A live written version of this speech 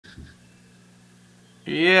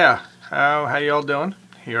Yeah, how y'all doing?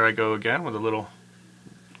 Here I go again with a little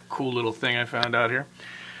cool little thing I found out here.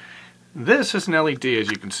 This is an LED, as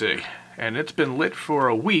you can see, and it's been lit for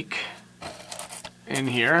a week in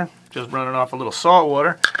here, just running off a little salt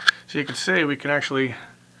water. So you can see we can actually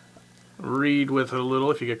read with it a little.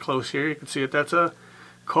 If you get close here, you can see it. That's a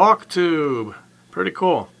caulk tube. Pretty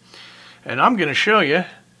cool. And I'm going to show you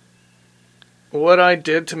what I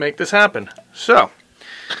did to make this happen. So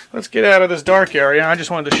let's get out of this dark area. I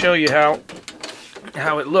just wanted to show you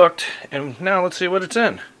how it looked, and now let's see what it's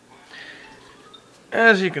in.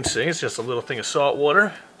 As you can see, it's just a little thing of salt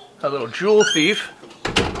water, a little jewel thief.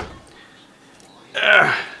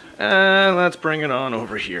 And let's bring it on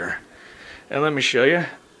over here. And let me show you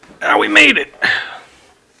how we made it.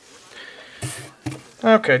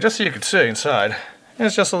 Okay, just so you can see inside,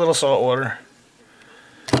 it's just a little salt water.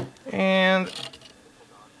 And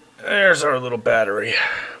there's our little battery.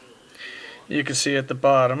 You can see at the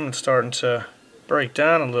bottom it's starting to break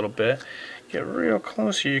down a little bit. Get real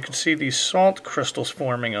close here, you can see these salt crystals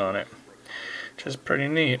forming on it, which is pretty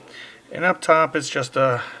neat. And up top it's just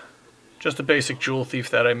a basic jewel thief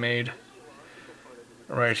that I made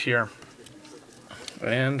right here.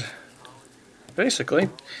 And basically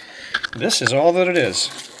this is all that it is.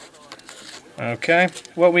 Okay,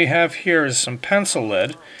 what we have here is some pencil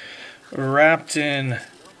lead wrapped in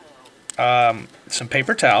some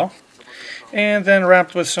paper towel, and then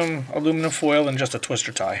wrapped with some aluminum foil and just a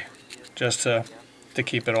twister tie, just to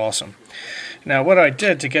keep it awesome. Now what I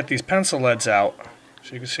did to get these pencil leads out,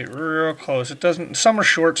 so you can see it real close, it doesn't, some are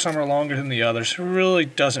short, some are longer than the others, it really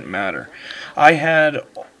doesn't matter. I had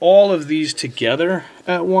all of these together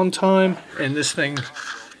at one time, and this thing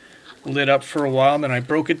lit up for a while, and then I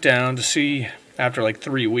broke it down to see after like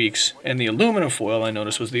 3 weeks, and the aluminum foil I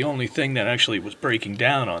noticed was the only thing that actually was breaking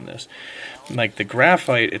down on this. Like the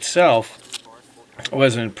graphite itself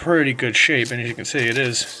was in pretty good shape, and as you can see it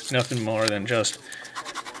is nothing more than just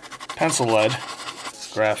pencil lead,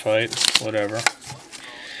 graphite, whatever.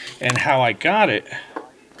 And how I got it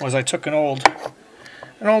was I took an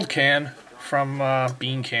old can from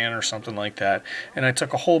bean can or something like that, and I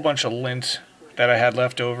took a whole bunch of lint that I had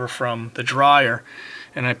left over from the dryer,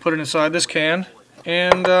 and I put it inside this can,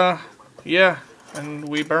 and yeah, and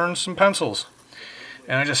we burned some pencils.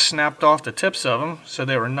 And I just snapped off the tips of them so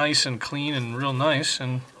they were nice and clean and real nice,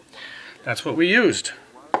 and that's what we used.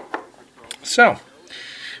 So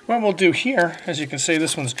what we'll do here, as you can see,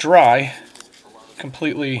 this one's dry,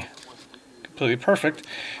 completely perfect.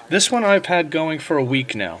 This one I've had going for a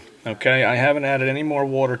week now. Okay, I haven't added any more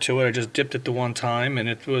water to it. I just dipped it the one time, and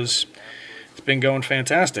it's been going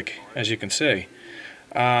fantastic, as you can see.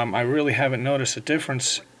 I really haven't noticed a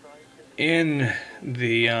difference in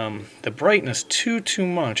the brightness too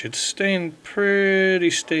much. It's staying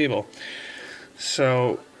pretty stable.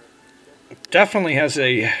 So definitely has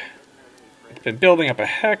it's been building up a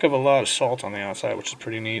heck of a lot of salt on the outside, which is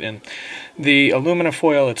pretty neat. And the aluminum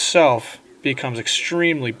foil itself becomes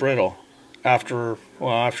extremely brittle after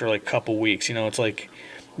like a couple weeks. You know, it's like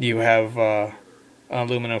you have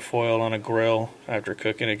aluminum foil on a grill after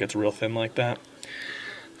cooking, it gets real thin like that.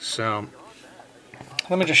 So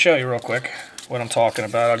let me just show you real quick what I'm talking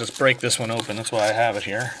about. I'll just break this one open, that's why I have it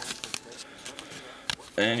here.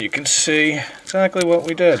 And you can see exactly what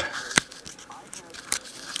we did.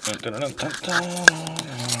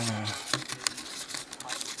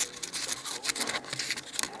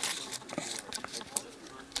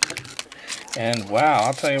 And wow,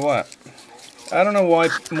 I'll tell you what, I don't know why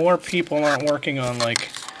more people aren't working on like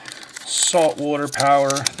saltwater power,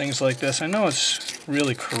 things like this. I know it's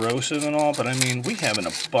really corrosive and all, but I mean, we have an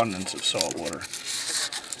abundance of salt water.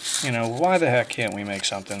 You know, why the heck can't we make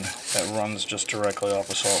something that runs just directly off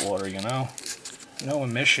of salt water, you know? No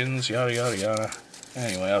emissions, yada yada yada.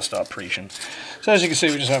 Anyway, I'll stop preaching. So as you can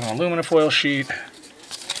see, we just have an aluminum foil sheet,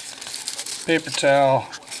 paper towel,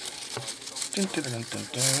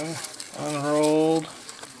 unrolled,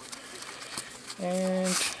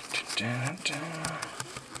 and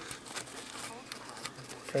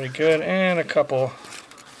pretty good, and a couple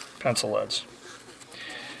pencil leads.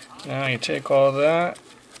 Now you take all that,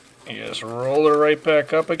 you just roll it right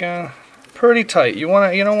back up again, pretty tight. You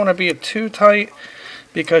don't want to be too tight,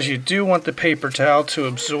 because you do want the paper towel to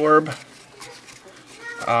absorb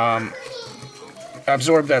that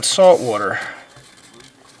salt water.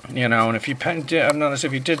 You know, and if you I've noticed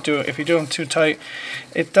if you do them too tight,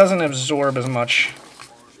 it doesn't absorb as much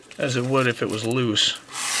as it would if it was loose.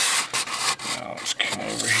 Now let's come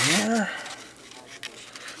over here.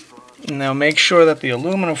 Now make sure that the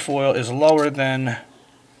aluminum foil is lower than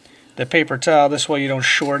the paper towel. This way you don't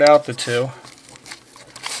short out the two.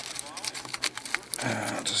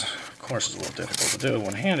 Of course, it's a little difficult to do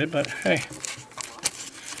one-handed, but hey,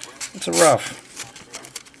 it's a rough.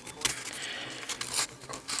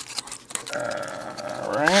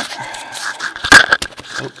 Alright.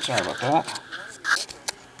 Oops, sorry about that.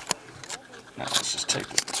 Now let's just take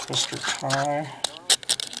the twister tie.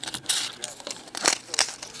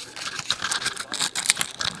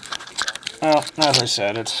 Well, as I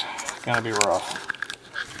said, it's going to be rough.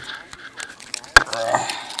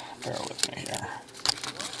 Bear with me here.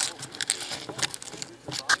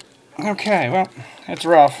 Okay, well, it's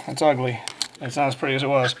rough. It's ugly. It's not as pretty as it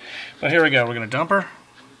was. But here we go. We're going to dump her.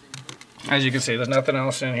 As you can see, there's nothing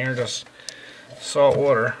else in here, just salt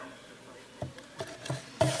water.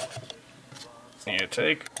 And you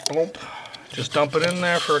take, boom, just dump it in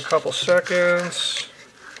there for a couple seconds.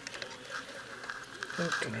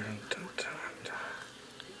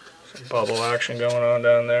 Some bubble action going on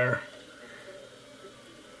down there.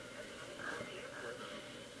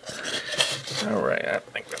 Alright, I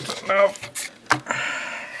think that's enough.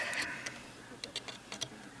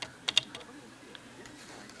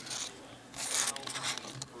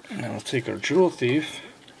 Now we'll take our jewel thief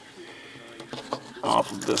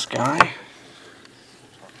off of this guy.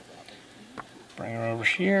 Bring her over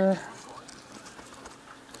here.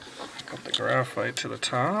 Got the graphite to the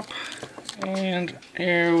top. And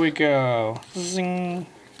here we go. Zing.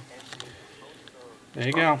 There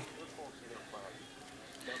you go.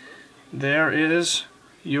 There is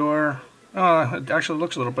your, oh, it actually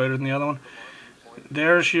looks a little brighter than the other one.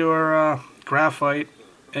 There's your graphite,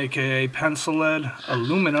 aka pencil lead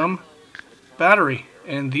aluminum battery.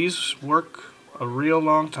 And these work a real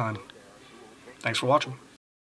long time. Thanks for watching.